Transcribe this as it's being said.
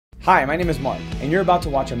Hi, my name is Mark, and you're about to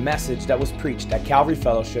watch a message that was preached at Calvary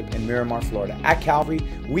Fellowship in Miramar, Florida. At Calvary,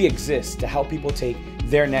 we exist to help people take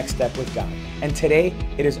their next step with God. And today,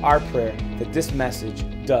 it is our prayer that this message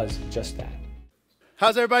does just that.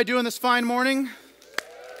 How's everybody doing this fine morning?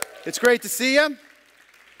 It's great to see you.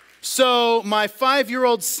 So my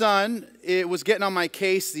 5-year-old son was getting on my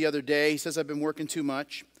case the other day. He says I've been working too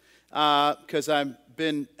much because I've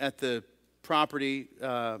been at the property.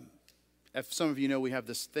 If some of you know, we have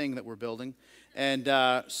this thing that we're building. And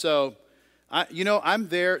I'm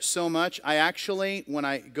there so much. I actually, when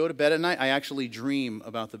I go to bed at night, I actually dream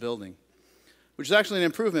about the building, which is actually an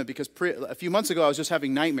improvement because a few months ago, I was just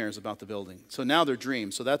having nightmares about the building. So now they're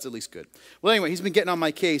dreams, so that's at least good. Well, anyway, he's been getting on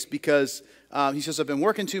my case because he says I've been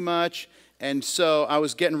working too much. And so I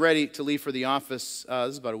was getting ready to leave for the office.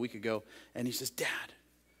 This is about a week ago. And he says, Dad,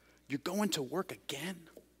 you're going to work again?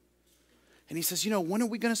 And he says, when are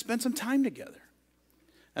we going to spend some time together?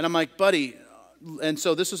 And I'm like, buddy, and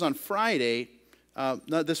so this was on Friday,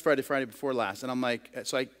 not this Friday, Friday before last. And I'm like,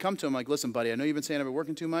 so I come to him like, listen, buddy, I know you've been saying I've been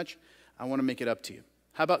working too much. I want to make it up to you.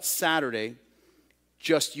 How about Saturday,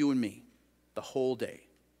 just you and me, the whole day?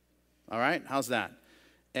 All right, how's that?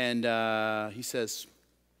 And he says,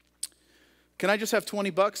 can I just have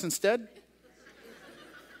 $20 instead?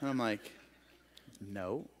 And I'm like,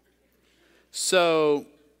 no. So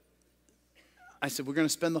I said, we're going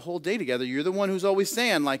to spend the whole day together. You're the one who's always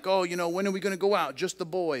saying, like, oh, when are we going to go out? Just the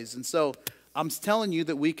boys. And so I'm telling you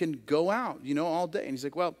that we can go out, all day. And he's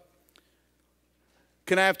like, well,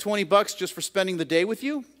 can I have $20 just for spending the day with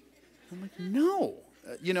you? I'm like, no.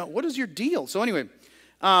 What is your deal? So anyway,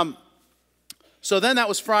 so then that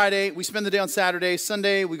was Friday. We spend the day on Saturday.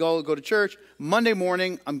 Sunday, we go to church. Monday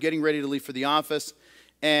morning, I'm getting ready to leave for the office.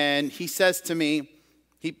 And he says to me,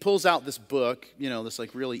 he pulls out this book, this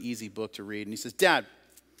like really easy book to read. And he says, Dad,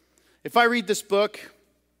 if I read this book,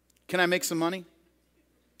 can I make some money?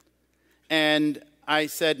 And I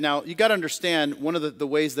said, now, you got to understand, one of the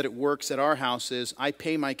ways that it works at our house is I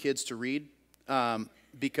pay my kids to read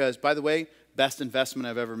because, by the way, best investment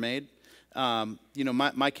I've ever made.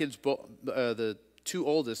 My kids, the two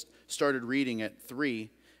oldest, started reading at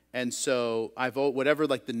 3. And so whatever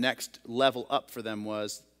like the next level up for them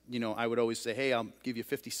was, I would always say, hey, I'll give you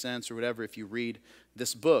 50 cents or whatever if you read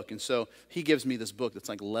this book. And so he gives me this book that's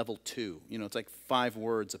like level 2. It's like 5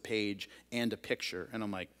 words a page and a picture. And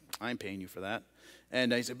I'm like, I'm paying you for that.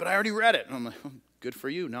 And he said, but I already read it. And I'm like, oh, good for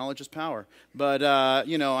you. Knowledge is power. But, I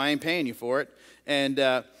ain't paying you for it.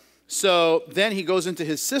 And so then he goes into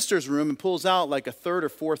his sister's room and pulls out like a 3rd or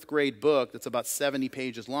 4th grade book that's about 70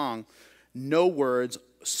 pages long. No words,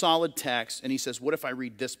 solid text. And he says, what if I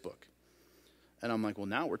read this book? And I'm like, well,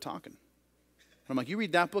 now we're talking. I'm like, you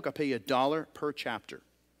read that book, I'll pay you $1 per chapter.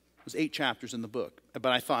 There's 8 chapters in the book. But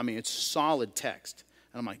I thought, it's solid text.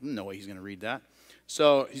 And I'm like, no way he's going to read that.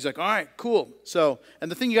 So he's like, all right, cool. So, and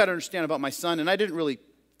the thing you got to understand about my son, and I didn't really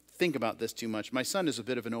think about this too much. My son is a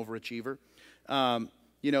bit of an overachiever.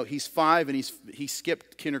 He's 5 and he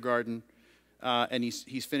skipped kindergarten, and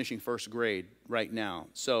he's finishing 1st grade right now.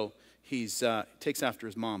 So he's takes after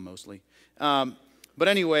his mom mostly. But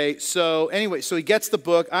anyway, so he gets the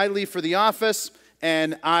book. I leave for the office,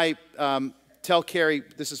 and I tell Carrie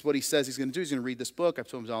this is what he says he's going to do. He's going to read this book. I've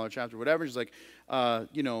told him $1 chapter, whatever. She's like,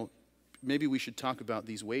 maybe we should talk about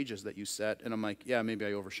these wages that you set. And I'm like, yeah, maybe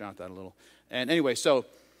I overshot that a little. And anyway,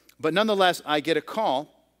 but nonetheless, I get a call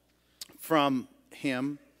from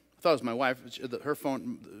him. I thought it was my wife. Her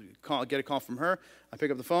phone, get a call from her. I pick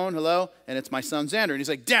up the phone, hello, and it's my son, Xander. And he's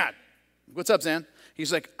like, Dad, what's up, Xan?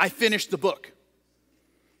 He's like, I finished the book.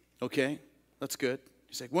 Okay, that's good.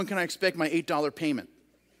 He's like, when can I expect my $8 payment?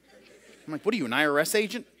 I'm like, what are you, an IRS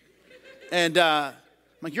agent? And I'm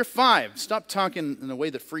like, you're 5. Stop talking in a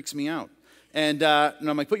way that freaks me out. And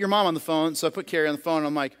I'm like, put your mom on the phone. So I put Carrie on the phone, and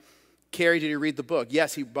I'm like, Carrie, did he read the book?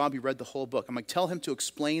 Yes, Bobby read the whole book. I'm like, tell him to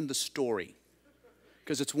explain the story.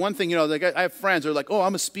 Because it's one thing, like I have friends who are like, oh,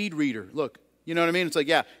 I'm a speed reader. Look, you know what I mean? It's like,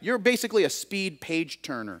 yeah, you're basically a speed page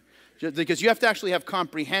turner. Because you have to actually have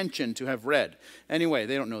comprehension to have read. Anyway,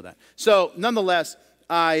 they don't know that. So, nonetheless,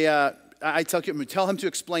 I tell him to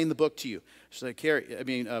explain the book to you. She's like,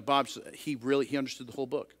 Bob, he understood the whole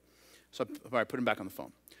book. So I put him back on the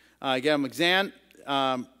phone. I get him like, Xan,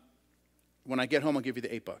 when I get home, I'll give you the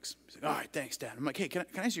 $8. He's like, all right, thanks, Dad. I'm like, hey, can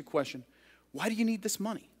I ask you a question? Why do you need this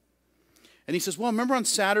money? And he says, well, remember on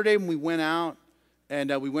Saturday when we went out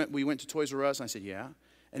and we went to Toys R Us? And I said, yeah.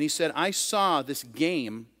 And he said, I saw this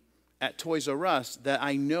game at Toys R Us that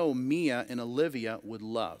I know Mia and Olivia would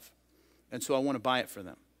love. And so I want to buy it for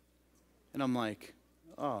them. And I'm like,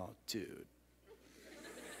 oh, dude.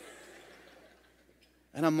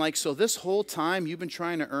 And I'm like, so this whole time you've been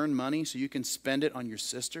trying to earn money so you can spend it on your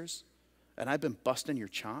sisters? And I've been busting your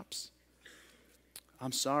chops?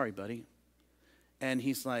 I'm sorry, buddy. And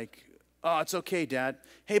he's like, oh, it's okay, Dad.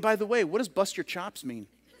 Hey, by the way, what does bust your chops mean?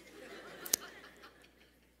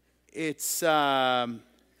 It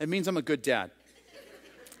means I'm a good dad.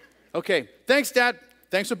 Okay, thanks, Dad.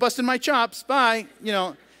 Thanks for busting my chops. Bye.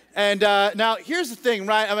 And now here's the thing,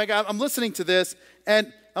 right? I'm listening to this,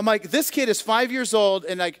 and I'm like, this kid is 5 years old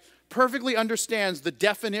and like perfectly understands the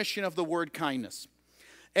definition of the word kindness.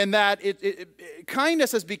 And that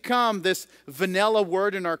kindness has become this vanilla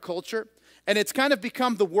word in our culture. And it's kind of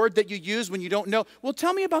become the word that you use when you don't know. Well,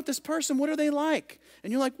 tell me about this person. What are they like?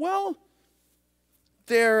 And you're like, well,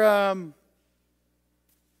 they're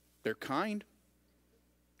kind.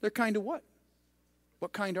 They're kind of what?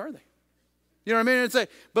 What kind are they? You know what I mean? It's like,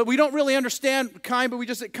 but we don't really understand kind, but we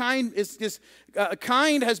just say kind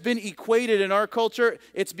kind has been equated in our culture.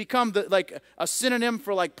 It's become like a synonym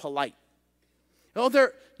for like polite. Oh,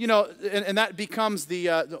 and that becomes do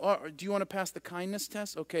you want to pass the kindness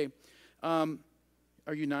test? Okay. Are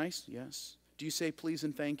you nice? Yes. Do you say please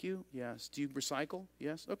and thank you? Yes. Do you recycle?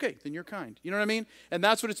 Yes. Okay, then you're kind. You know what I mean? And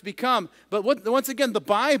that's what it's become. But once again, the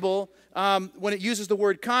Bible, when it uses the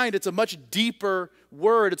word kind, it's a much deeper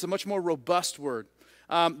word. It's a much more robust word.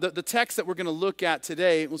 The text that we're going to look at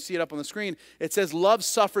today, we'll see it up on the screen, it says love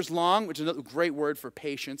suffers long, which is another great word for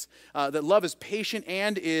patience, that love is patient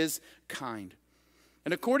and is kind.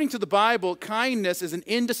 And according to the Bible, kindness is an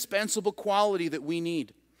indispensable quality that we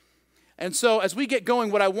need. And so as we get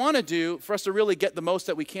going, what I want to do for us to really get the most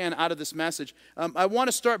that we can out of this message, I want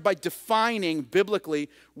to start by defining biblically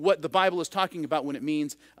what the Bible is talking about when it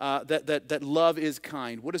means that love is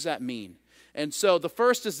kind. What does that mean? And so the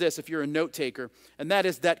first is this, if you're a note taker, and that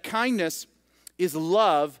is that kindness is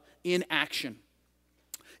love in action.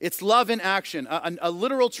 It's love in action. A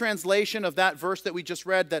literal translation of that verse that we just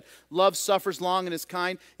read, that love suffers long and is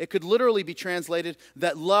kind, it could literally be translated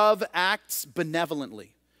that love acts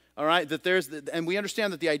benevolently. All right, and we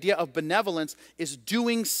understand that the idea of benevolence is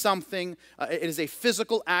doing something. It is a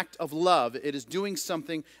physical act of love. It is doing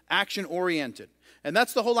something action-oriented. And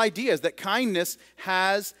that's the whole idea, is that kindness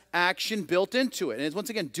has action built into it. And it's, once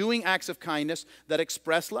again, doing acts of kindness that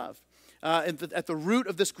express love. At the root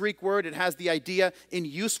of this Greek word, it has the idea in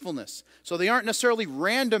usefulness. So they aren't necessarily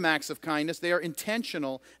random acts of kindness. They are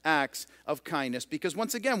intentional acts of kindness. Because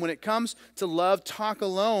once again, when it comes to love, talk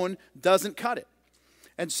alone doesn't cut it.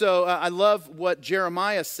 And so I love what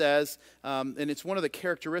Jeremiah says, and it's one of the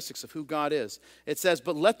characteristics of who God is. It says,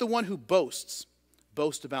 but let the one who boasts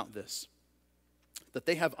boast about this, that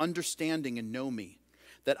they have understanding and know me,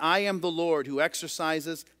 that I am the Lord who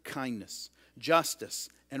exercises kindness, justice,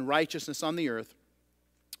 and righteousness on the earth,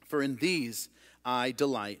 for in these I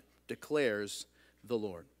delight, declares the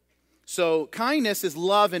Lord. So kindness is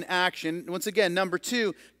love in action. Once again, number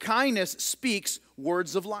two, kindness speaks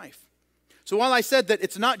words of life. So while I said that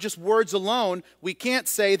it's not just words alone, we can't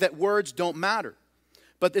say that words don't matter.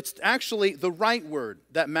 But it's actually the right word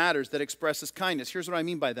that matters, that expresses kindness. Here's what I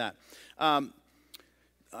mean by that.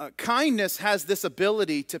 Kindness has this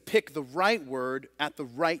ability to pick the right word at the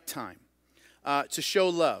right time to show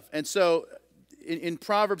love. And so in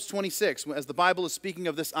Proverbs 26, as the Bible is speaking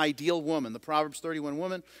of this ideal woman, the Proverbs 31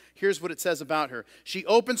 woman, here's what it says about her. She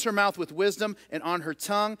opens her mouth with wisdom, and on her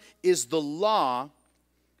tongue is the law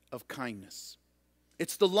of kindness.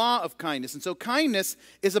 It's the law of kindness. And so kindness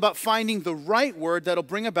is about finding the right word that'll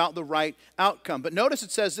bring about the right outcome. But notice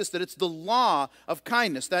it says this, that it's the law of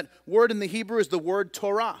kindness. That word in the Hebrew is the word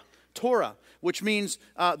Torah, which means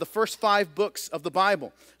the first 5 books of the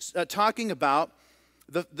Bible, talking about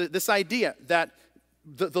this idea that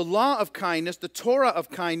the law of kindness, the Torah of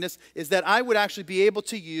kindness, is that I would actually be able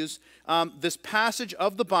to use this passage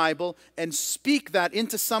of the Bible and speak that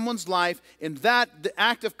into someone's life, and that the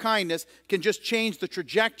act of kindness can just change the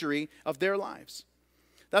trajectory of their lives.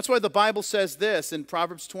 That's why the Bible says this in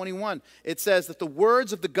Proverbs 21. It says that the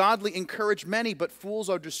words of the godly encourage many, but fools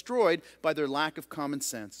are destroyed by their lack of common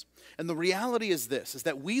sense. And the reality is this, is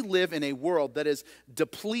that we live in a world that is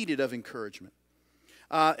depleted of encouragement.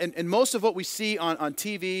 And most of what we see on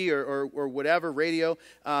TV or whatever, radio,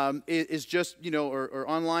 is just, or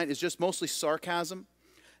online, is just mostly sarcasm.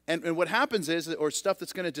 And what happens is, or stuff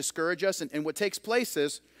that's going to discourage us, and what takes place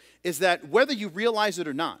is that whether you realize it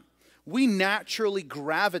or not, we naturally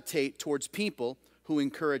gravitate towards people who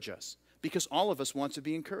encourage us. Because all of us want to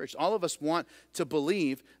be encouraged. All of us want to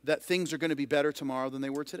believe that things are going to be better tomorrow than they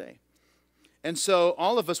were today. And so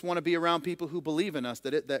all of us want to be around people who believe in us,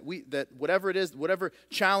 that whatever it is, whatever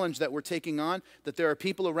challenge that we're taking on, that there are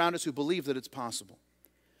people around us who believe that it's possible.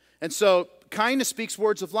 And so kindness speaks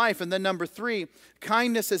words of life. And then number 3,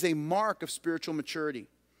 kindness is a mark of spiritual maturity.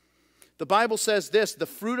 The Bible says this: the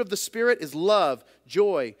fruit of the Spirit is love,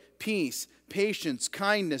 joy, peace, patience,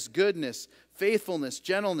 kindness, goodness, faithfulness,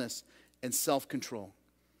 gentleness, and self-control.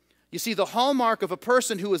 You see, the hallmark of a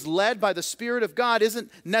person who is led by the Spirit of God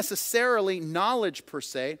isn't necessarily knowledge per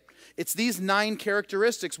se. It's these 9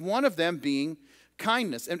 characteristics, one of them being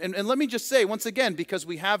kindness. And let me just say, once again, because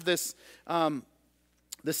we have this,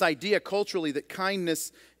 this idea culturally that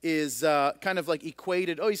kindness is kind of like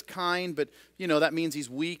equated, oh, he's kind, but, that means he's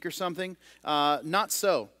weak or something. Not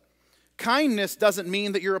so. Kindness doesn't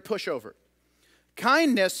mean that you're a pushover.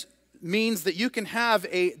 Kindness means that you can have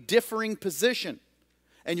a differing position,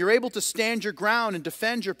 and you're able to stand your ground and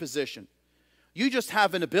defend your position. You just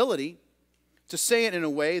have an ability to say it in a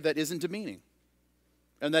way that isn't demeaning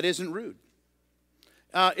and that isn't rude.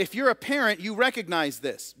 If you're a parent, you recognize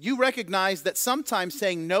this. You recognize that sometimes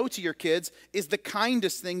saying no to your kids is the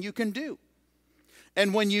kindest thing you can do.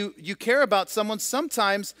 And when you care about someone,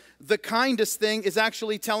 sometimes the kindest thing is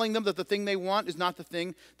actually telling them that the thing they want is not the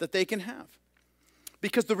thing that they can have.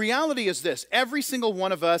 Because the reality is this: every single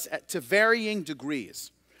one of us, to varying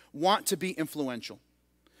degrees, want to be influential.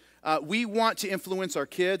 We want to influence our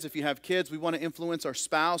kids. If you have kids, we want to influence our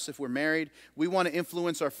spouse if we're married. We want to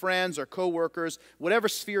influence our friends, our coworkers, whatever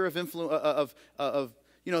sphere of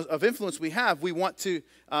influence we have. We want to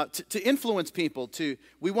influence people.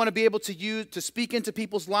 We want to be able to speak into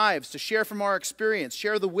people's lives, to share from our experience,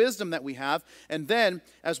 share the wisdom that we have, and then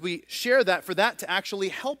as we share that, for that to actually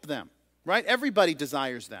help them. Right? Everybody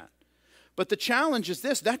desires that. But the challenge is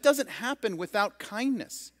this: that doesn't happen without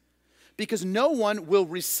kindness. Because no one will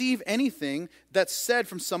receive anything that's said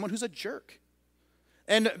from someone who's a jerk.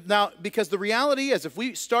 And now, because the reality is, if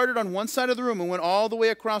we started on one side of the room and went all the way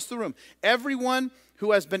across the room, everyone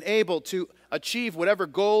who has been able to achieve whatever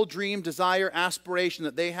goal, dream, desire, aspiration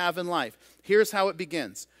that they have in life, here's how it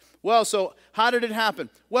begins. Well, so how did it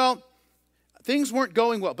happen? Well, things weren't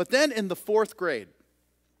going well. But then in the 4th grade,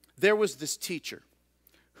 there was this teacher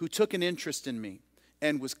who took an interest in me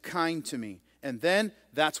and was kind to me. And then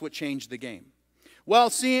that's what changed the game.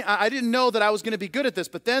 Well, see, I didn't know that I was going to be good at this,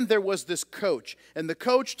 but then there was this coach, and the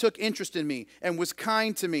coach took interest in me and was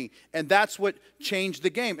kind to me, and that's what changed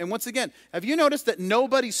the game. And once again, have you noticed that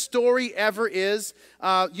nobody's story ever is,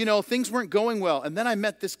 things weren't going well, and then I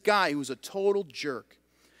met this guy who was a total jerk.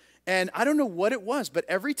 And I don't know what it was, but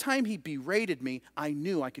every time he berated me, I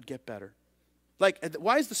knew I could get better. Like,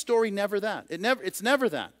 why is the story never that? It's never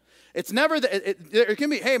that. It's never that. It can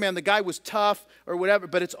be, hey man, the guy was tough or whatever,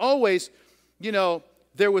 but it's always,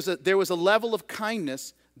 there was a level of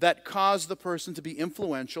kindness that caused the person to be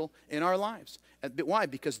influential in our lives. Why?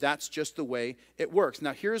 Because that's just the way it works.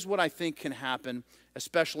 Now, here's what I think can happen,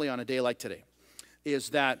 especially on a day like today,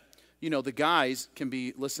 is that, the guys can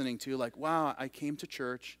be listening to like, wow, I came to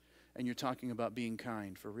church and you're talking about being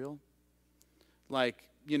kind. For real? Like,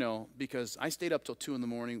 because I stayed up till 2 in the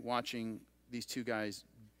morning watching these 2 guys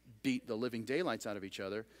beat the living daylights out of each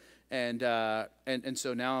other, and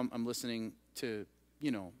so now I'm listening to,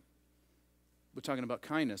 we're talking about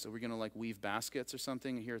kindness. Are we going to like weave baskets or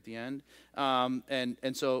something here at the end?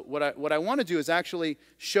 And so what I want to do is actually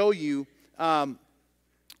show you. But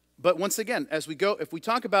once again, as we go, if we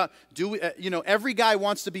talk about every guy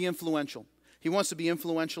wants to be influential. He wants to be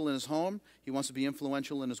influential in his home. He wants to be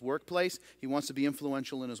influential in his workplace. He wants to be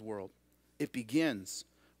influential in his world. It begins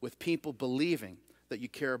with people believing that you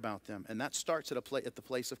care about them. And that starts at the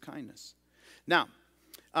place of kindness. Now,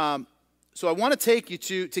 so I want to take you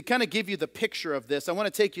to kind of give you the picture of this, I want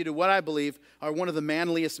to take you to what I believe are one of the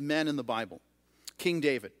manliest men in the Bible, King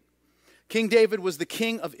David. King David was the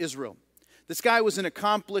king of Israel. This guy was an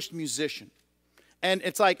accomplished musician. And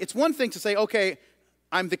it's one thing to say, okay,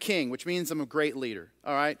 I'm the king, which means I'm a great leader,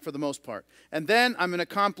 all right, for the most part. And then I'm an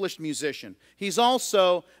accomplished musician. He's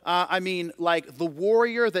also, like the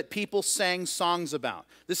warrior that people sang songs about.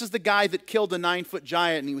 This is the guy that killed a 9-foot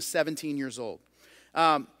giant and he was 17 years old.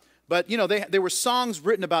 But, there were songs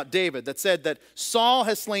written about David that said that Saul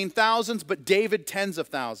has slain thousands, but David tens of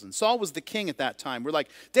thousands. Saul was the king at that time. We're like,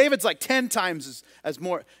 David's like 10 times as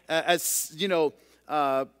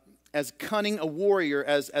cunning a warrior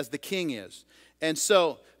as the king is. And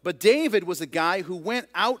so, but David was a guy who went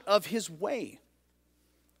out of his way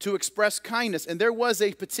to express kindness. And there was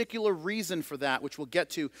a particular reason for that, which we'll get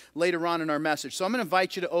to later on in our message. So I'm going to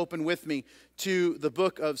invite you to open with me to the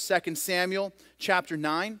book of 2 Samuel, chapter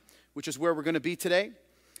 9, which is where we're going to be today.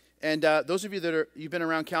 And those of you you've been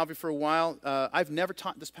around Calvary for a while, I've never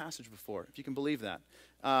taught this passage before, if you can believe that.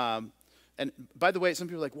 And by the way, some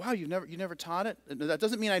people are like, wow, you never taught it? That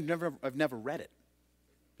doesn't mean I've never read it.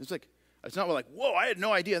 It's like, It's not like, whoa, I had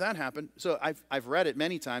no idea that happened. So I've read it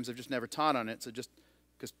many times. I've just never taught on it. So just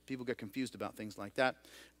because people get confused about things like that.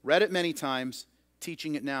 Read it many times,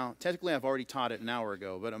 teaching it now. Technically, I've already taught it an hour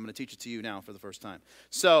ago, but I'm going to teach it to you now for the first time.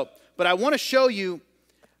 So, but I want to show you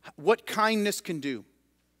what kindness can do.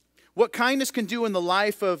 What kindness can do in the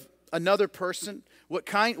life of another person.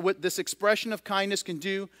 What this expression of kindness can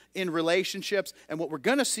do in relationships. And what we're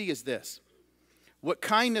going to see is this. What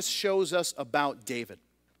kindness shows us about David.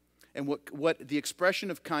 And what the expression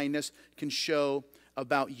of kindness can show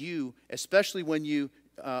about you, especially when you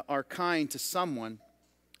are kind to someone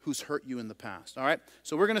who's hurt you in the past. All right?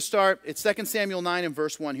 So we're going to start. It's 2 Samuel 9 and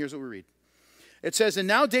verse 1. Here's what we read. It says, "And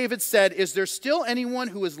now David said, 'Is there still anyone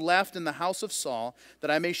who is left in the house of Saul, that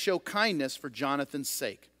I may show kindness for Jonathan's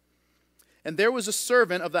sake?' And there was a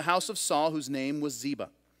servant of the house of Saul whose name was Ziba.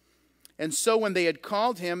 And so when they had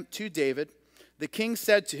called him to David, the king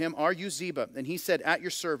said to him, 'Are you Ziba?' And he said, 'At your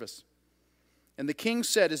service.' And the king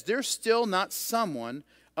said, 'Is there still not someone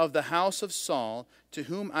of the house of Saul to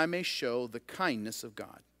whom I may show the kindness of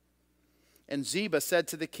God?' And Ziba said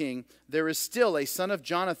to the king, 'There is still a son of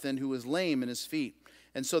Jonathan who is lame in his feet.'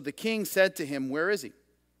 And so the king said to him, 'Where is he?'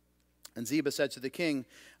 And Ziba said to the king,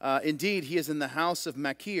 'Indeed, he is in the house of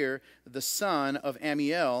Machir, the son of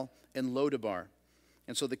Ammiel, in Lodabar.'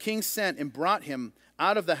 And so the king sent and brought him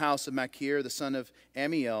out of the house of Machir, the son of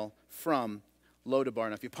Ammiel, from Lodabar."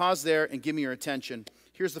 Now, if you pause there and give me your attention,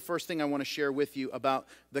 here's the first thing I want to share with you about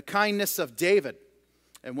the kindness of David.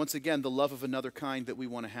 And once again, the love of another kind that we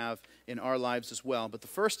want to have in our lives as well. But the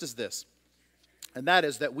first is this, and that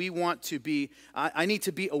is that we want to be, I need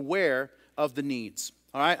to be aware of the needs.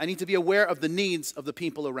 All right? I need to be aware of the needs of the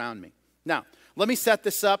people around me. Now, let me set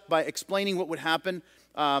this up by explaining what would happen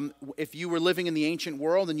if you were living in the ancient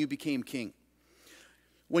world and you became king.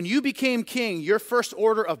 When you became king, your first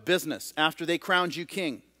order of business after they crowned you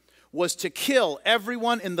king was to kill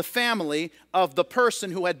everyone in the family of the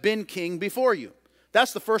person who had been king before you.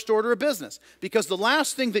 That's the first order of business. Because the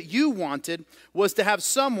last thing that you wanted was to have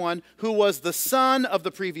someone who was the son of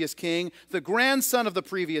the previous king, the grandson of the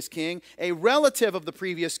previous king, a relative of the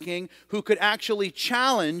previous king who could actually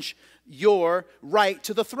challenge your right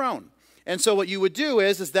to the throne. And so what you would do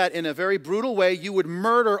is that in a very brutal way, you would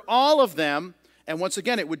murder all of them. And once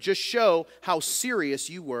again, it would just show how serious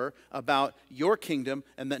you were about your kingdom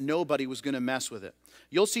and that nobody was going to mess with it.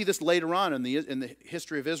 You'll see this later on in the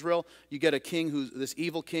history of Israel. You get a king this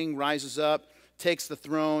evil king rises up, takes the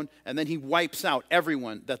throne, and then he wipes out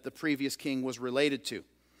everyone that the previous king was related to.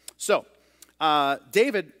 So,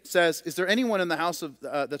 David says, "Is there anyone in the house of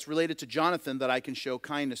that's related to Jonathan that I can show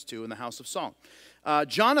kindness to in the house of Saul?"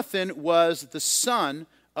 Jonathan was the son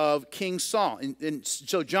of King Saul. And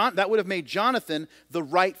so that would have made Jonathan the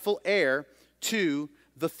rightful heir to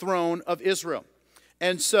the throne of Israel.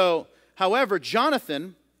 And so, however,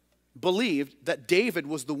 Jonathan believed that David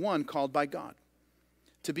was the one called by God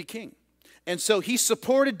to be king. And so he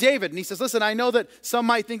supported David. And he says, "Listen, I know that some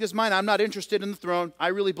might think this is mine. I'm not interested in the throne. I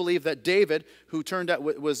really believe that David, who turned out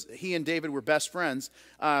he and David were best friends,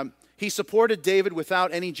 he supported David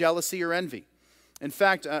without any jealousy or envy. In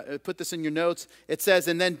fact, put this in your notes. It says,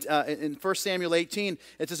 and then in 1 Samuel 18,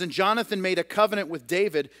 it says, "And Jonathan made a covenant with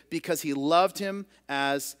David because he loved him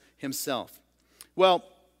as himself." Well,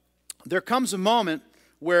 there comes a moment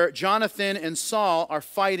where Jonathan and Saul are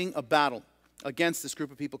fighting a battle against this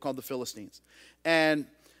group of people called the Philistines. And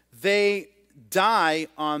they die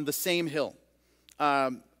on the same hill.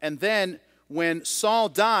 And then when Saul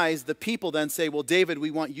dies, the people then say, "Well, David,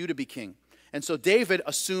 we want you to be king." And so David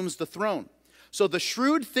assumes the throne. So the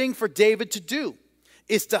shrewd thing for David to do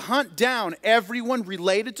is to hunt down everyone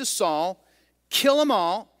related to Saul, kill them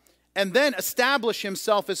all, and then establish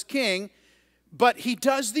himself as king. But he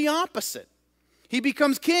does the opposite. He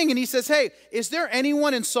becomes king and he says, "Hey, is there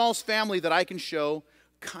anyone in Saul's family that I can show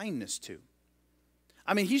kindness to?"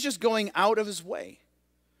 I mean, he's just going out of his way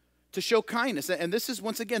to show kindness. And this is,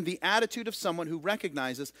 once again, the attitude of someone who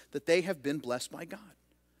recognizes that they have been blessed by God.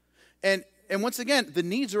 And once again, the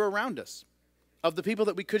needs are around us of the people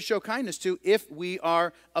that we could show kindness to if we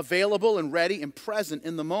are available and ready and present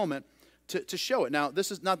in the moment to show it. Now,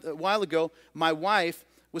 this is not a while ago, my wife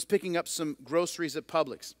was picking up some groceries at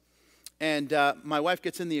Publix. And my wife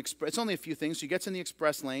gets in the express, it's only a few things, she gets in the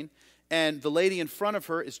express lane, and the lady in front of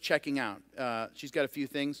her is checking out. She's got a few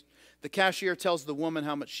things. The cashier tells the woman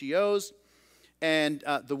how much she owes, and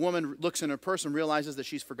the woman looks in her purse and realizes that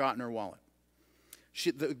she's forgotten her wallet.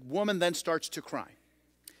 The woman then starts to cry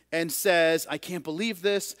and says, "I can't believe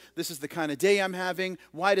this. This is the kind of day I'm having.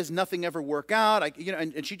 Why does nothing ever work out?"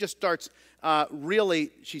 And she just starts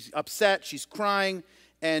she's upset. She's crying.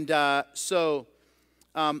 And so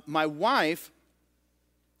my wife,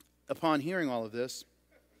 upon hearing all of this,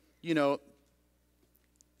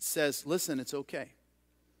 says, listen, it's okay.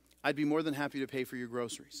 I'd be more than happy to pay for your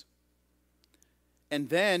groceries. And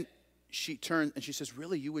then she turns and she says,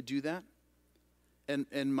 really, you would do that?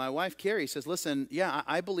 And my wife, Carrie, says, listen, yeah,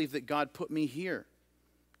 I believe that God put me here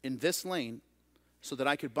in this lane so that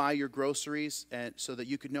I could buy your groceries and so that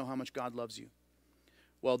you could know how much God loves you.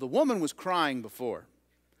 Well, the woman was crying before.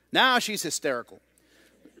 Now she's hysterical.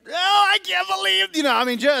 Oh, I can't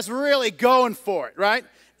believe, just really going for it, right?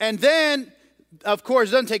 And then, of course,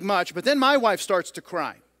 it doesn't take much, but then my wife starts to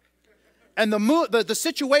cry. And the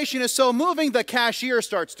situation is so moving, the cashier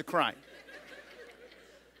starts to cry.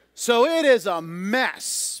 So it is a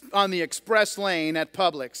mess on the express lane at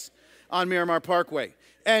Publix on Miramar Parkway.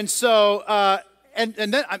 And so, and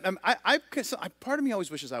then part of me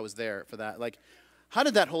always wishes I was there for that. Like, how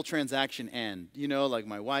did that whole transaction end? Like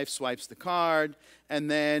my wife swipes the card, and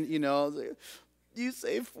then, you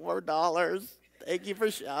saved $4. Thank you for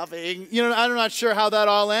shopping. I'm not sure how that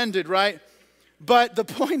all ended, right? But the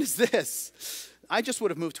point is this. I just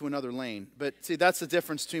would have moved to another lane. But see, that's the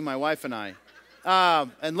difference between my wife and I.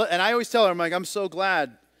 And I always tell her, I'm so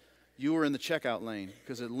glad you were in the checkout lane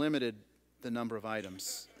because it limited the number of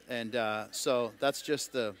items. And so that's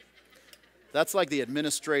that's like the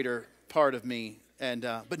administrator part of me. And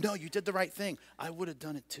but no, you did the right thing. I would have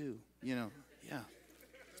done it too, yeah.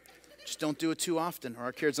 Just don't do it too often or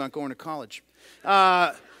our kids aren't going to college.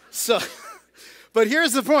 But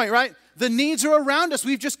here's the point, right? The needs are around us.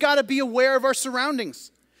 We've just got to be aware of our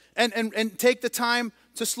surroundings and take the time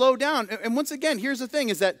to slow down. And once again, here's the thing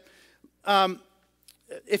is that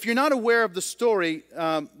if you're not aware of the story,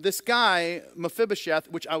 this guy, Mephibosheth,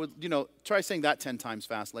 which I would, try saying that 10 times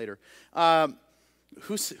fast later.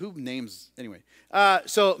 Who names, anyway.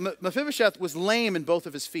 So Mephibosheth was lame in both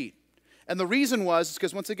of his feet. And the reason was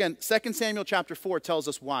because, once again, 2 Samuel chapter 4 tells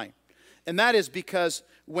us why. And that is because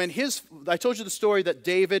when I told you the story that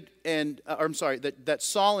that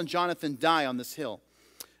Saul and Jonathan die on this hill,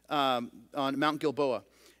 on Mount Gilboa.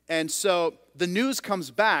 And so the news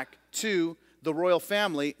comes back to the royal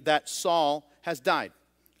family that Saul has died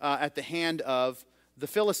at the hand of the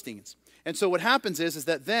Philistines. And so what happens is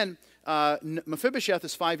that then Mephibosheth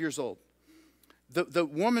is 5 years old. The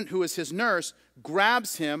woman who is his nurse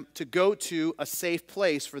grabs him to go to a safe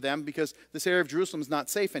place for them because this area of Jerusalem is not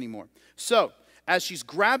safe anymore. So as she's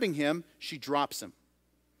grabbing him, she drops him.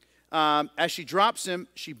 As she drops him,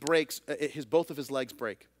 she breaks, both of his legs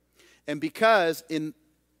break. And because in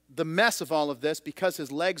the mess of all of this, because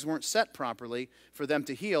his legs weren't set properly for them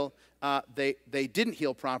to heal, they didn't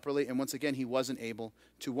heal properly, and once again, he wasn't able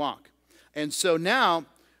to walk. And so now,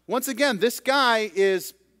 once again, this guy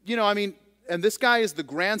is, and this guy is the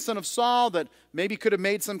grandson of Saul that maybe could have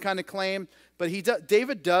made some kind of claim, but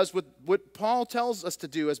David does what Paul tells us to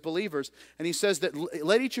do as believers, and he says that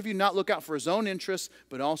let each of you not look out for his own interests,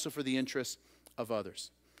 but also for the interests of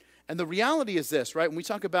others. And the reality is this, right? When we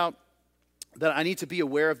talk about that I need to be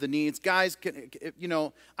aware of the needs. Guys,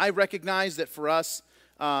 I recognize that for us,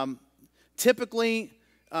 typically,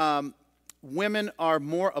 women are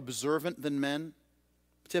more observant than men,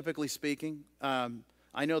 typically speaking.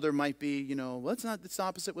 I know there might be, it's the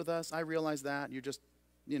opposite with us. I realize that. You're just,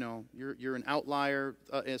 you're an outlier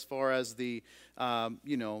as far as the,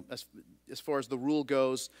 as far as the rule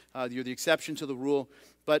goes. You're the exception to the rule.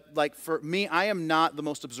 But like for me, I am not the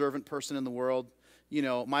most observant person in the world.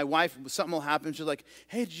 My wife, something will happen. She's like,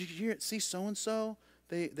 hey, did you see so-and-so?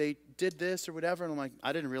 They did this or whatever. And I'm like,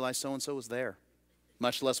 I didn't realize so-and-so was there,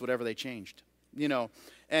 much less whatever they changed,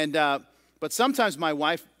 And, but sometimes my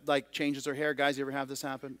wife, changes her hair. Guys, you ever have this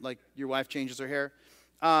happen? Like, your wife changes her hair?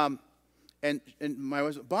 And my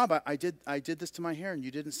wife's, Bob, I did this to my hair, and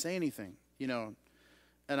you didn't say anything, And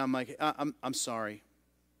I'm like, I'm sorry.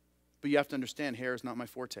 But you have to understand, hair is not my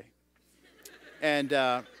forte. And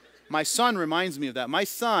my son reminds me of that. My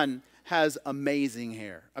son has amazing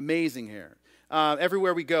hair, amazing hair.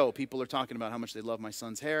 Everywhere we go, people are talking about how much they love my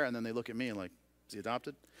son's hair, and then they look at me and like, is he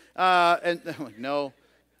adopted? And I'm like, no,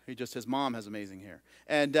 his mom has amazing hair.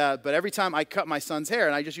 And but every time I cut my son's hair,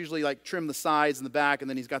 and I just usually trim the sides and the back, and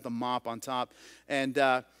then he's got the mop on top. And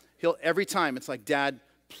every time it's like, Dad,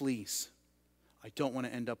 please, I don't want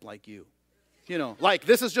to end up like you.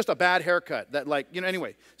 This is just a bad haircut. That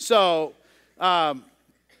anyway. So.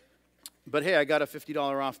 But hey, I got a $50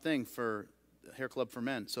 off thing for Hair Club for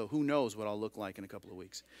Men, so who knows what I'll look like in a couple of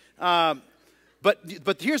weeks.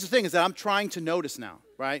 But here's the thing is that I'm trying to notice now,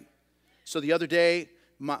 right? So the other day,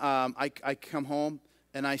 I come home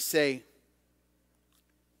and I say,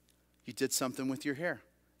 you did something with your hair.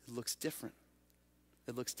 It looks different.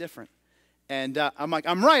 It looks different. And I'm like,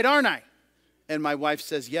 I'm right, aren't I? And my wife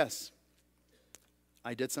says, yes,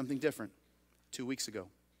 I did something different 2 weeks ago.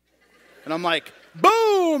 And I'm like,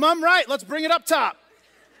 boom, I'm right. Let's bring it up top.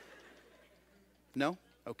 No?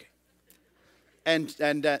 Okay. And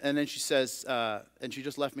then she says, and she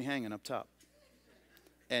just left me hanging up top.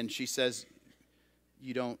 And she says,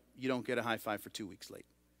 you don't get a high five for 2 weeks late.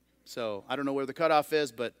 So I don't know where the cutoff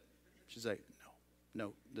is, but she's like,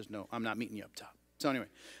 no, I'm not meeting you up top. So anyway,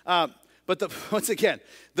 but once again,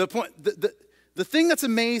 the point, the thing that's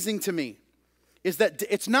amazing to me is that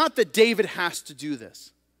it's not that David has to do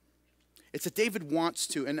this. It's that David wants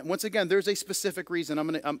to. And once again, there's a specific reason.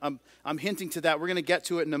 I'm hinting to that. We're going to get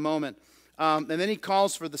to it in a moment. And then he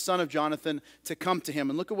calls for the son of Jonathan to come to him.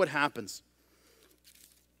 And look at what happens.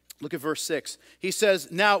 Look at verse 6. He says,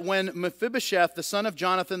 now when Mephibosheth, the son of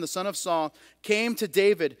Jonathan, the son of Saul, came to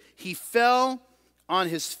David, he fell on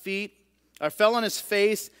his face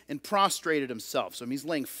and prostrated himself. So he's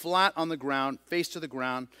laying flat on the ground, face to the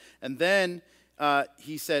ground. And then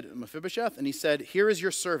he said, Mephibosheth, and he said, here is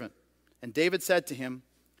your servant. And David said to him,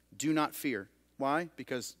 do not fear. Why?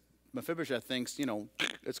 Because Mephibosheth thinks,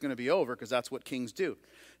 it's going to be over because that's what kings do.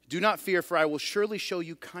 Do not fear, for I will surely show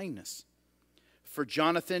you kindness for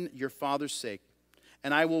Jonathan, your father's sake.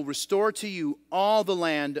 And I will restore to you all the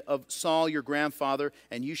land of Saul, your grandfather,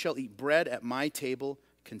 and you shall eat bread at my table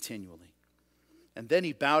continually. And then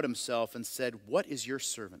he bowed himself and said, what is your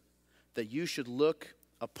servant, that you should look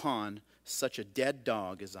upon such a dead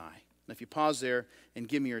dog as I? And if you pause there and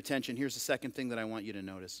give me your attention, here's the second thing that I want you to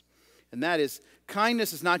notice. And that is,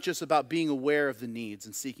 kindness is not just about being aware of the needs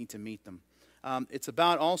and seeking to meet them. It's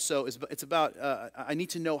about I need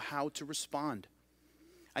to know how to respond.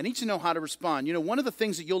 I need to know how to respond. One of the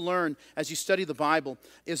things that you'll learn as you study the Bible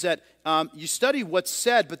is that you study what's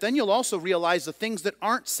said, but then you'll also realize the things that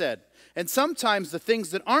aren't said. And sometimes the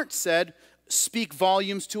things that aren't said speak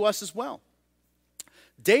volumes to us as well.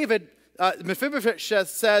 Mephibosheth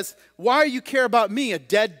says, why do you care about me, a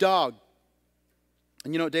dead dog?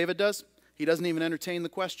 And you know what David does? He doesn't even entertain the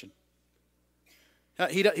question.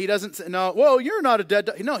 He doesn't say, no, whoa, you're not a dead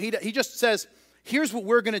dog. No, he just says, here's what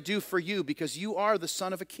we're going to do for you because you are the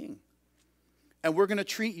son of a king. And we're going to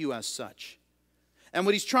treat you as such. And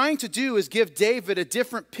what he's trying to do is give David a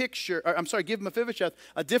different picture, give Mephibosheth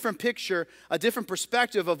a different picture, a different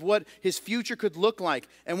perspective of what his future could look like.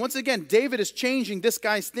 And once again, David is changing this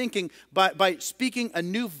guy's thinking by speaking a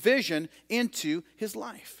new vision into his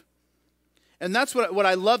life. And that's what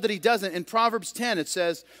I love that he does. In Proverbs 10, it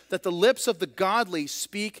says that the lips of the godly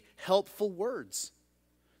speak helpful words.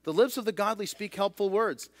 The lips of the godly speak helpful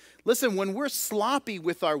words. Listen, when we're sloppy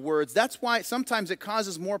with our words, that's why sometimes it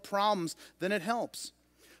causes more problems than it helps.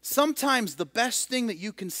 Sometimes the best thing that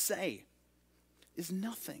you can say is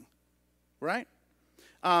nothing, right?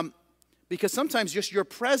 Because sometimes just your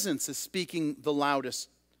presence is speaking the loudest,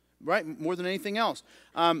 right? More than anything else.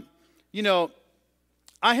 I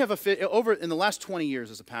have over in the last 20 years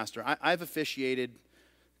as a pastor, I've officiated,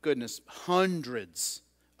 hundreds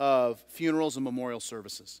of funerals and memorial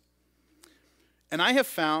services. And I have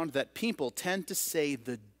found that people tend to say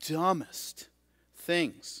the dumbest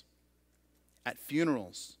things at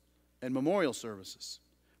funerals and memorial services.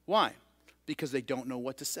 Why? Because they don't know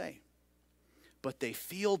what to say. But they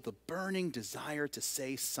feel the burning desire to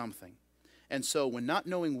say something. And so when not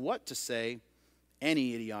knowing what to say,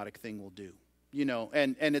 any idiotic thing will do.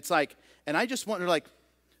 And it's like, and I just wonder, like,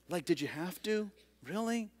 did you have to?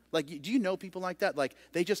 Really? Like, do you know people like that? Like,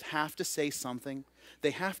 they just have to say something.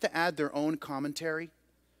 They have to add their own commentary.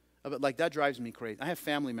 But like, that drives me crazy. I have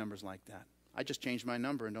family members like that. I just change my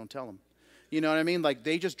number and don't tell them. You know what I mean? Like,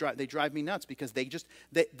 they drive me nuts because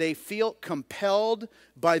they feel compelled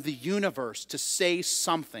by the universe to say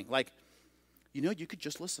something. Like, you could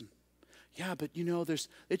just listen. Yeah, but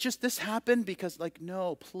this happened because, like,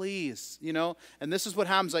 no, please, and this is what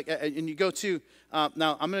happens, like, and you go to,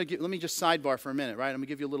 now let me just sidebar for a minute, right? I'm going to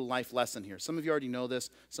give you a little life lesson here. Some of you already know this.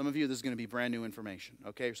 Some of you, this is going to be brand new information,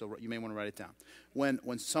 okay? So you may want to write it down. When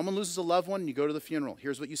someone loses a loved one and you go to the funeral,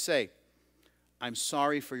 here's what you say. I'm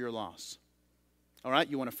sorry for your loss. All right?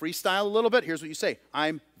 You want to freestyle a little bit? Here's what you say.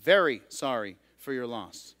 I'm very sorry for your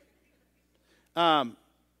loss.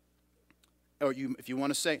 Or if you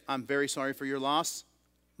want to say, I'm very sorry for your loss,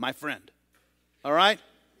 my friend. All right?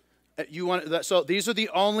 So these are the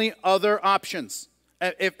only other options,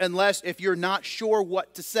 if you're not sure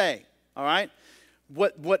what to say. All right?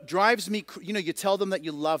 What drives me, you tell them that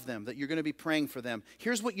you love them, that you're going to be praying for them.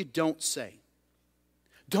 Here's what you don't say.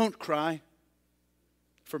 Don't cry.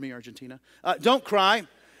 For me, Argentina. Don't cry.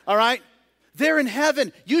 All right? They're in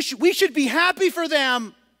heaven. We should be happy for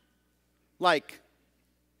them. Like,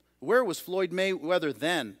 where was Floyd Mayweather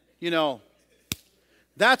then?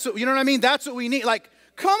 That's what, you know what I mean? That's what we need. Like,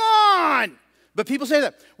 come on! But people say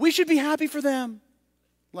that. We should be happy for them.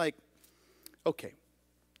 Like, okay.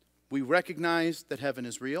 We recognize that heaven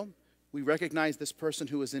is real. We recognize this person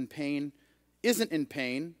who is in pain isn't in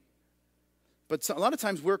pain. But a lot of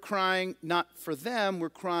times we're crying not for them, we're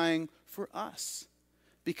crying for us.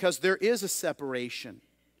 Because there is a separation.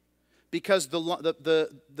 Because the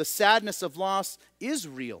sadness of loss is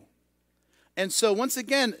real. And so once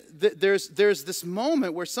again, there's this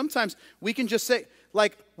moment where sometimes we can just say,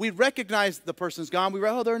 like, we recognize the person's gone.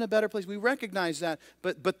 They're in a better place. We recognize that.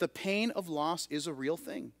 But the pain of loss is a real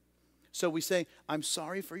thing. So we say, I'm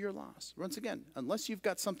sorry for your loss. Once again, unless you've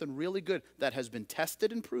got something really good that has been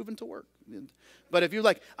tested and proven to work. But if you're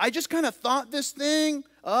like, I just kind of thought this thing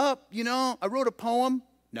up, I wrote a poem.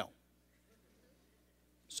 No.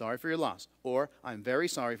 Sorry for your loss. Or, I'm very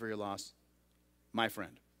sorry for your loss, my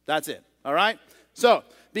friend. That's it. All right? So,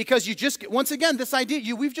 because once again, this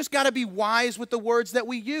idea, we've just got to be wise with the words that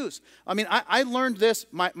we use. I mean, I learned this,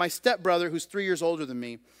 my stepbrother, who's 3 years older than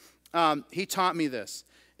me, he taught me this.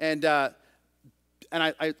 And okay.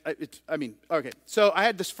 So I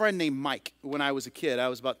had this friend named Mike when I was a kid. I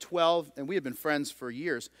was about 12, and we had been friends for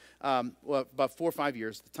years, about 4 or 5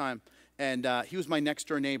 years at the time. And he was my next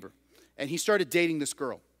door neighbor. And he started dating this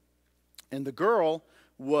girl. And the girl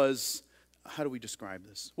was, how do we describe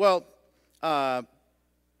this? Well,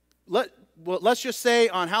 let's just say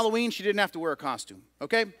on Halloween she didn't have to wear a costume,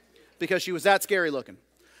 okay? Because she was that scary looking.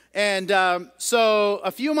 And so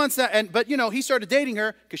a few months, but he started dating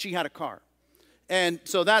her because she had a car. And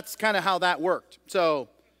so that's kind of how that worked. So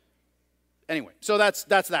anyway, so that's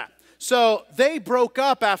that. So they broke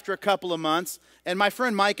up after a couple of months, and my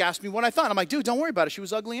friend Mike asked me what I thought. I'm like, dude, don't worry about it. She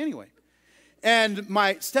was ugly anyway. And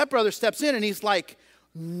my stepbrother steps in, and he's like,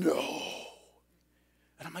 no.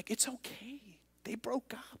 And I'm like, it's okay. They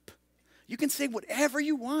broke up. You can say whatever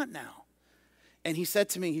you want now. And he said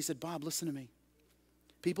to me, Bob, listen to me.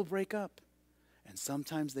 People break up, and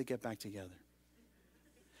sometimes they get back together.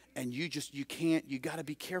 And you got to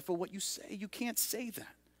be careful what you say. You can't say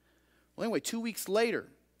that. Well, anyway, 2 weeks later,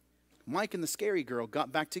 Mike and the scary girl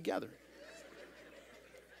got back together.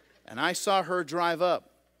 And I saw her drive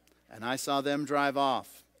up, and I saw them drive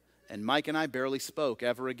off. And Mike and I barely spoke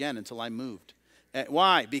ever again until I moved. And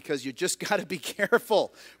why? Because you just got to be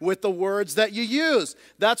careful with the words that you use.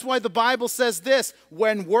 That's why the Bible says this,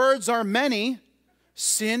 when words are many,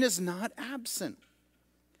 sin is not absent.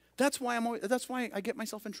 That's why I get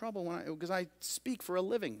myself in trouble because I speak for a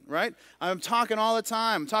living, right? I'm talking all the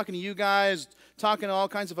time. I'm talking to you guys, talking to all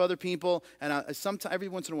kinds of other people, and every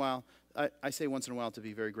once in a while, I say once in a while to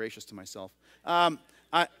be very gracious to myself,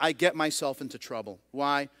 I get myself into trouble.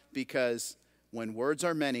 Why? Because when words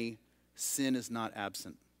are many, sin is not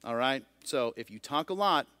absent, all right? So if you talk a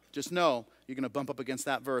lot, just know you're going to bump up against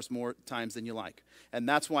that verse more times than you like. And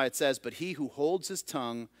that's why it says, but he who holds his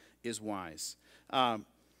tongue is wise. But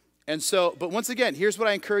once again, here's what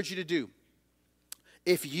I encourage you to do.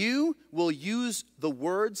 If you will use the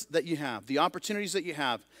words that you have, the opportunities that you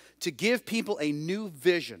have, to give people a new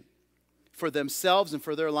vision for themselves and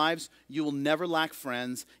for their lives, you will never lack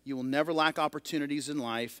friends. You will never lack opportunities in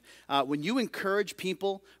life. When you encourage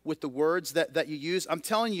people with the words that you use, I'm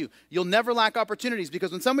telling you, you'll never lack opportunities.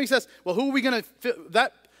 Because when somebody says, well, who are we going to fill?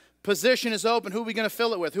 That position is open. Who are we going to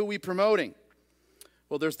fill it with? Who are we promoting?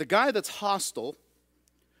 Well, there's the guy that's hostile.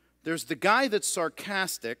 There's the guy that's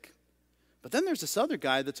sarcastic. But then there's this other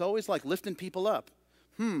guy that's always like lifting people up.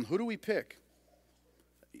 Who do we pick?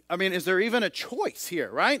 I mean, is there even a choice here,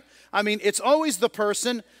 right? I mean, it's always the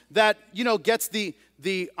person that, gets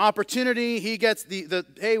the opportunity. He gets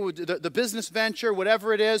the business venture,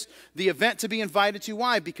 whatever it is, the event to be invited to.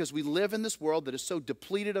 Why? Because we live in this world that is so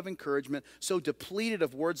depleted of encouragement, so depleted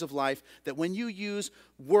of words of life, that when you use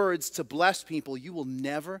words to bless people, you will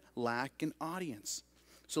never lack an audience.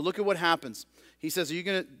 So look at what happens. He says,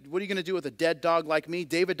 what are you going to do with a dead dog like me?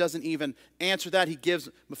 David doesn't even answer that. He gives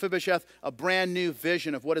Mephibosheth a brand new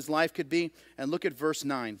vision of what his life could be. And look at verse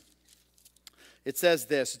 9. It says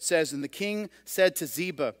this. It says, and the king said to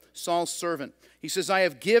Ziba, Saul's servant, he says,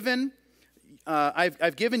 I've given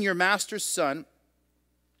your master's son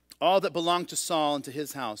all that belonged to Saul and to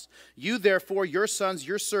his house. You therefore, your sons,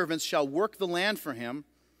 your servants, shall work the land for him,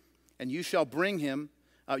 and you shall bring in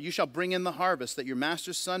the harvest, that your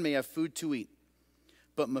master's son may have food to eat.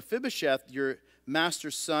 But Mephibosheth, your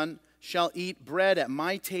master's son, shall eat bread at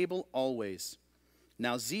my table always.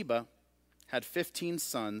 Now Ziba had 15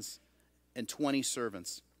 sons and 20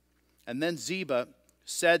 servants. And then Ziba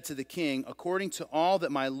said to the king, according to all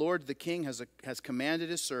that my lord the king has commanded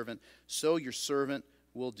his servant, so your servant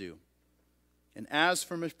will do. And as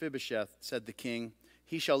for Mephibosheth, said the king,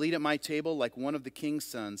 he shall eat at my table like one of the king's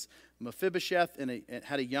sons. Mephibosheth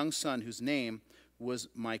had a young son whose name was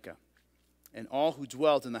Micah. And all who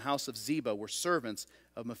dwelt in the house of Ziba were servants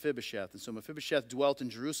of Mephibosheth. And so Mephibosheth dwelt in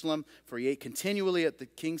Jerusalem, for he ate continually at the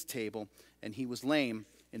king's table, and he was lame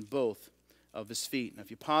in both of his feet. Now,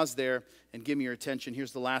 if you pause there and give me your attention,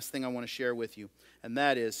 here's the last thing I want to share with you, and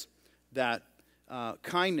that is that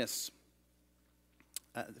kindness,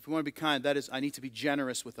 if we want to be kind, that is, I need to be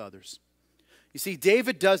generous with others. You see,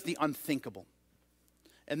 David does the unthinkable,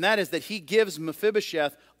 and that is that he gives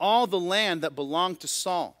Mephibosheth all the land that belonged to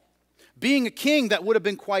Saul. Being a king, that would have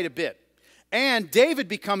been quite a bit. And David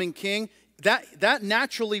becoming king, that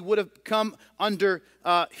naturally would have come under,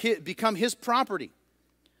 become his property.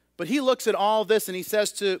 But he looks at all this and he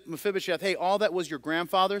says to Mephibosheth, hey, all that was your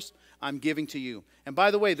grandfather's, I'm giving to you. And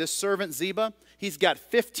by the way, this servant Ziba, he's got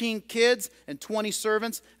 15 kids and 20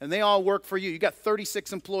 servants, and they all work for you. You got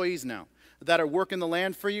 36 employees now that are working the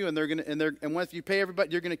land for you, and once you pay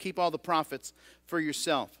everybody, you're going to keep all the profits for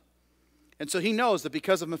yourself. And so he knows that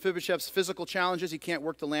because of Mephibosheth's physical challenges, he can't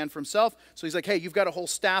work the land for himself. So he's like, hey, you've got a whole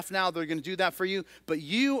staff now that are going to do that for you, but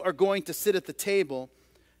you are going to sit at the table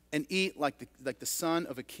and eat like the son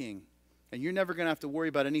of a king. And you're never going to have to worry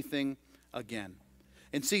about anything again.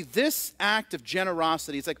 And see, this act of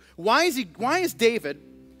generosity, it's like, why is David,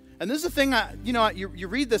 and this is the thing, you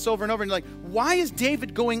read this over and over, and you're like, why is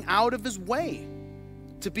David going out of his way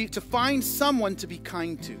to find someone to be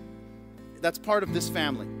kind to? That's part of this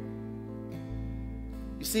family.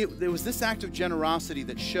 You see, it was this act of generosity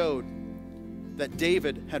that showed that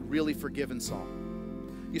David had really forgiven Saul.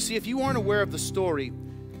 You see, if you aren't aware of the story,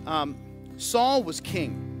 Saul was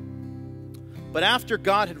king. But after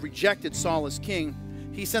God had rejected Saul as king,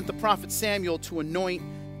 he sent the prophet Samuel to anoint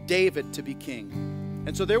David to be king.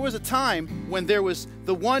 And so there was a time when there was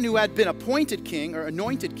the one who had been appointed king or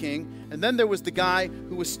anointed king, and then there was the guy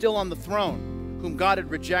who was still on the throne, whom God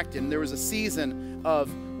had rejected. And there was a season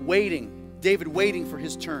of waiting, David waiting for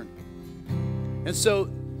his turn. And so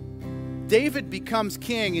David becomes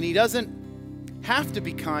king, and he doesn't have to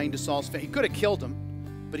be kind to Saul's family. He could have killed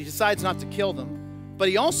him, but he decides not to kill them. But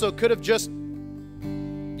he also could have just,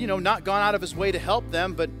 not gone out of his way to help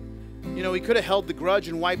them, but, he could have held the grudge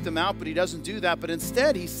and wiped them out, but he doesn't do that. But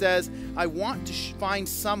instead, he says, I want to find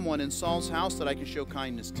someone in Saul's house that I can show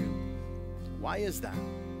kindness to. Why is that?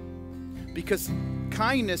 Because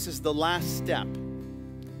kindness is the last step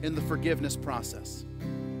in the forgiveness process.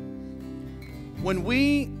 When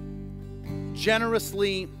we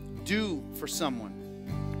generously do for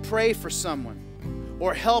someone, pray for someone,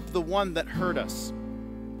 or help the one that hurt us,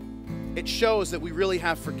 it shows that we really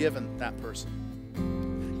have forgiven that person.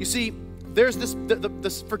 You see, there's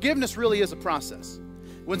this forgiveness really is a process.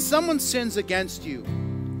 When someone sins against you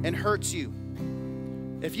and hurts you,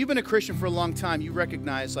 if you've been a Christian for a long time, you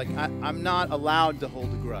recognize, I'm not allowed to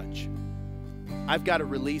hold a grudge. I've got to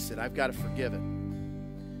release it. I've got to forgive it.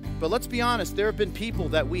 But let's be honest, there have been people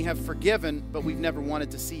that we have forgiven, but we've never wanted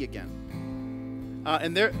to see again.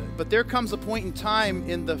 But there comes a point in time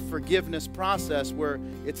in the forgiveness process where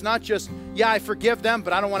it's not just, I forgive them,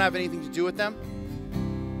 but I don't want to have anything to do with them.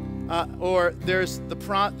 Or there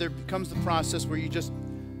becomes the process where you just,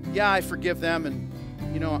 I forgive them, and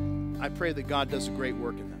I pray that God does a great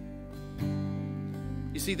work in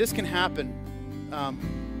them. You see, this can happen.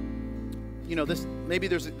 Maybe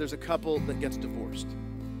there's a couple that gets divorced,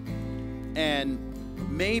 and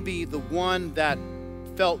maybe the one that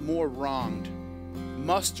felt more wronged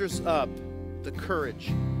musters up the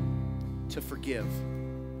courage to forgive.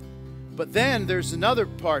 But then there's another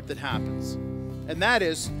part that happens, and that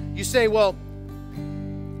is you say, well,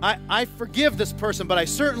 I forgive this person, but I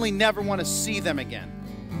certainly never want to see them again.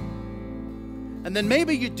 And then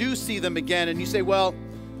maybe you do see them again, and you say, well,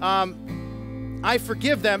 I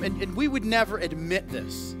forgive them, and we would never admit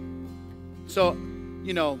this. So,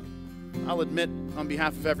 I'll admit on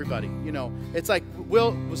behalf of everybody, it's like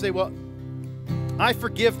we'll say, well, I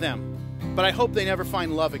forgive them, but I hope they never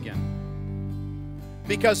find love again.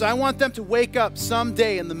 Because I want them to wake up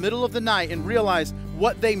someday in the middle of the night and realize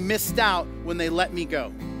what they missed out when they let me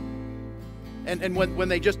go. And when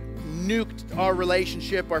they just nuked our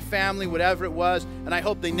relationship, our family, whatever it was, and I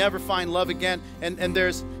hope they never find love again.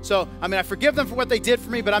 I forgive them for what they did for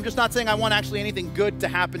me, but I'm just not saying I want actually anything good to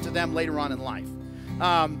happen to them later on in life.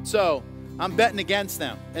 So I'm betting against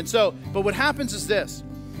them. But what happens is this,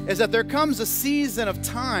 is that there comes a season of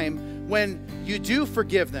time when you do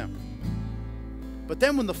forgive them. But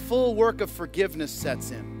then when the full work of forgiveness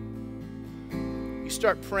sets in, you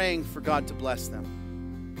start praying for God to bless them.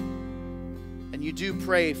 And you do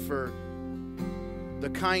pray for the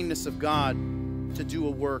kindness of God to do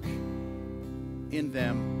a work in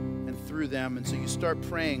them and through them. And so you start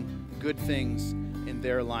praying good things in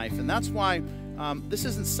their life. And that's why this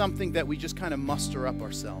isn't something that we just kind of muster up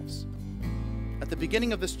ourselves. At the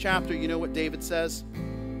beginning of this chapter, you know what David says?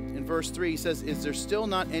 In verse 3, he says, "Is there still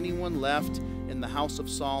not anyone left in the house of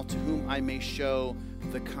Saul to whom I may show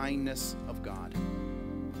the kindness of God?"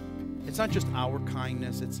 It's not just our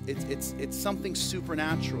kindness, it's something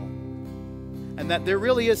supernatural. And that there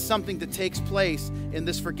really is something that takes place in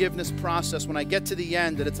this forgiveness process when I get to the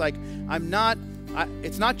end, that it's like,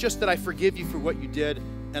 it's not just that I forgive you for what you did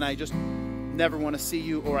and I just never want to see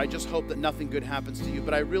you, or I just hope that nothing good happens to you,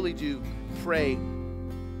 but I really do pray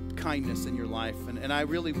kindness in your life, and I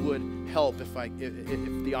really would help if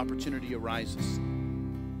the opportunity arises.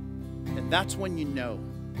 And that's when you know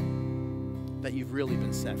that you've really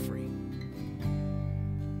been set free.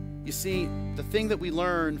 You see, the thing that we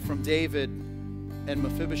learn from David and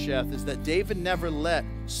Mephibosheth is that David never let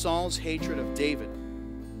Saul's hatred of David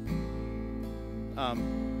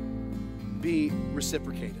be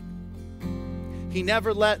reciprocated. He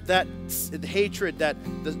never let that hatred that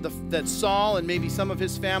Saul and maybe some of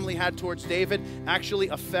his family had towards David actually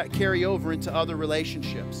carry over into other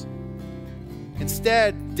relationships.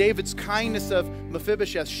 Instead, David's kindness of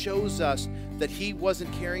Mephibosheth shows us that he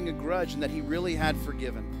wasn't carrying a grudge and that he really had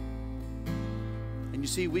forgiven. And you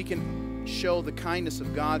see, we can show the kindness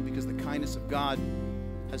of God because the kindness of God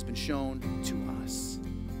has been shown to us.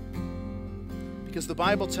 Because the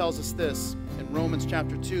Bible tells us this in Romans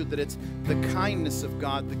chapter 2, that it's the kindness of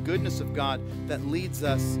God, the goodness of God that leads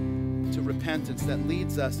us to repentance, that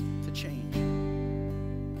leads us to change.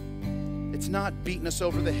 It's not beating us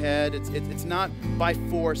over the head. It's not by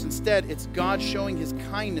force. Instead, it's God showing his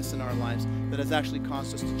kindness in our lives that has actually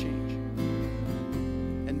caused us to change.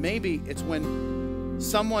 And maybe it's when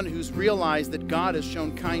someone who's realized that God has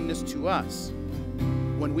shown kindness to us,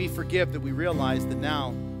 when we forgive, that we realize that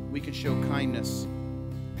now we can show kindness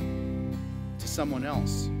to someone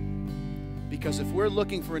else. Because if we're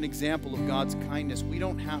looking for an example of God's kindness, we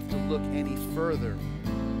don't have to look any further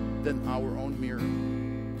than our own mirror.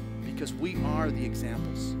 Because we are the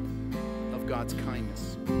examples of God's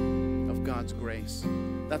kindness, of God's grace.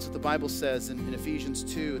 That's what the Bible says in Ephesians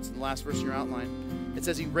 2. It's the last verse in your outline. It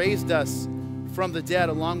says, "He raised us from the dead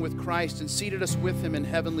along with Christ and seated us with him in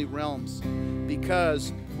heavenly realms,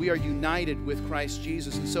 because we are united with Christ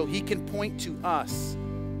Jesus." And so he can point to us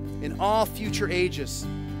in all future ages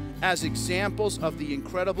as examples of the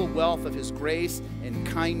incredible wealth of his grace and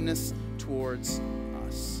kindness towards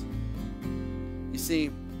us. You see,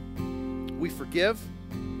 we forgive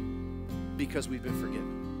because we've been forgiven.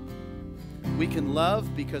 We can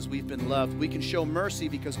love because we've been loved. We can show mercy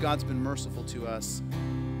because God's been merciful to us.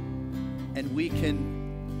 And we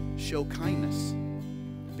can show kindness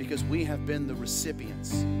because we have been the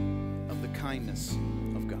recipients of the kindness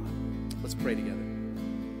of God. Let's pray together.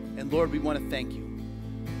 And Lord, we want to thank you.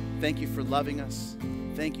 Thank you for loving us.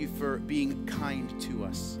 Thank you for being kind to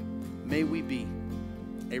us. May we be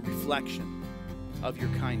a reflection of your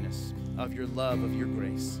kindness, of your love, of your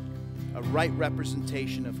grace, a right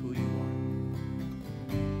representation of who you are.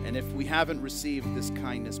 And if we haven't received this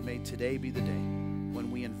kindness, may today be the day when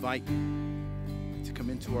we invite you to come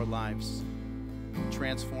into our lives and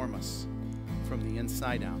transform us from the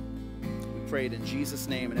inside out. We pray it in Jesus'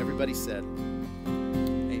 name, and everybody said,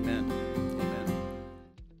 amen. Amen.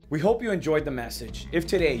 We hope you enjoyed the message. If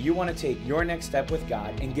today you want to take your next step with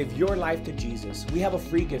God and give your life to Jesus, we have a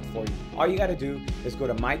free gift for you. All you got to do is go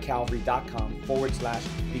to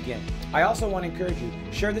mycalvary.com/begin. I also want to encourage you,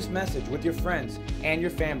 share this message with your friends and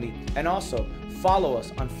your family, and also follow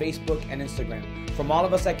us on Facebook and Instagram. From all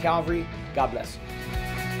of us at Calvary, God bless you.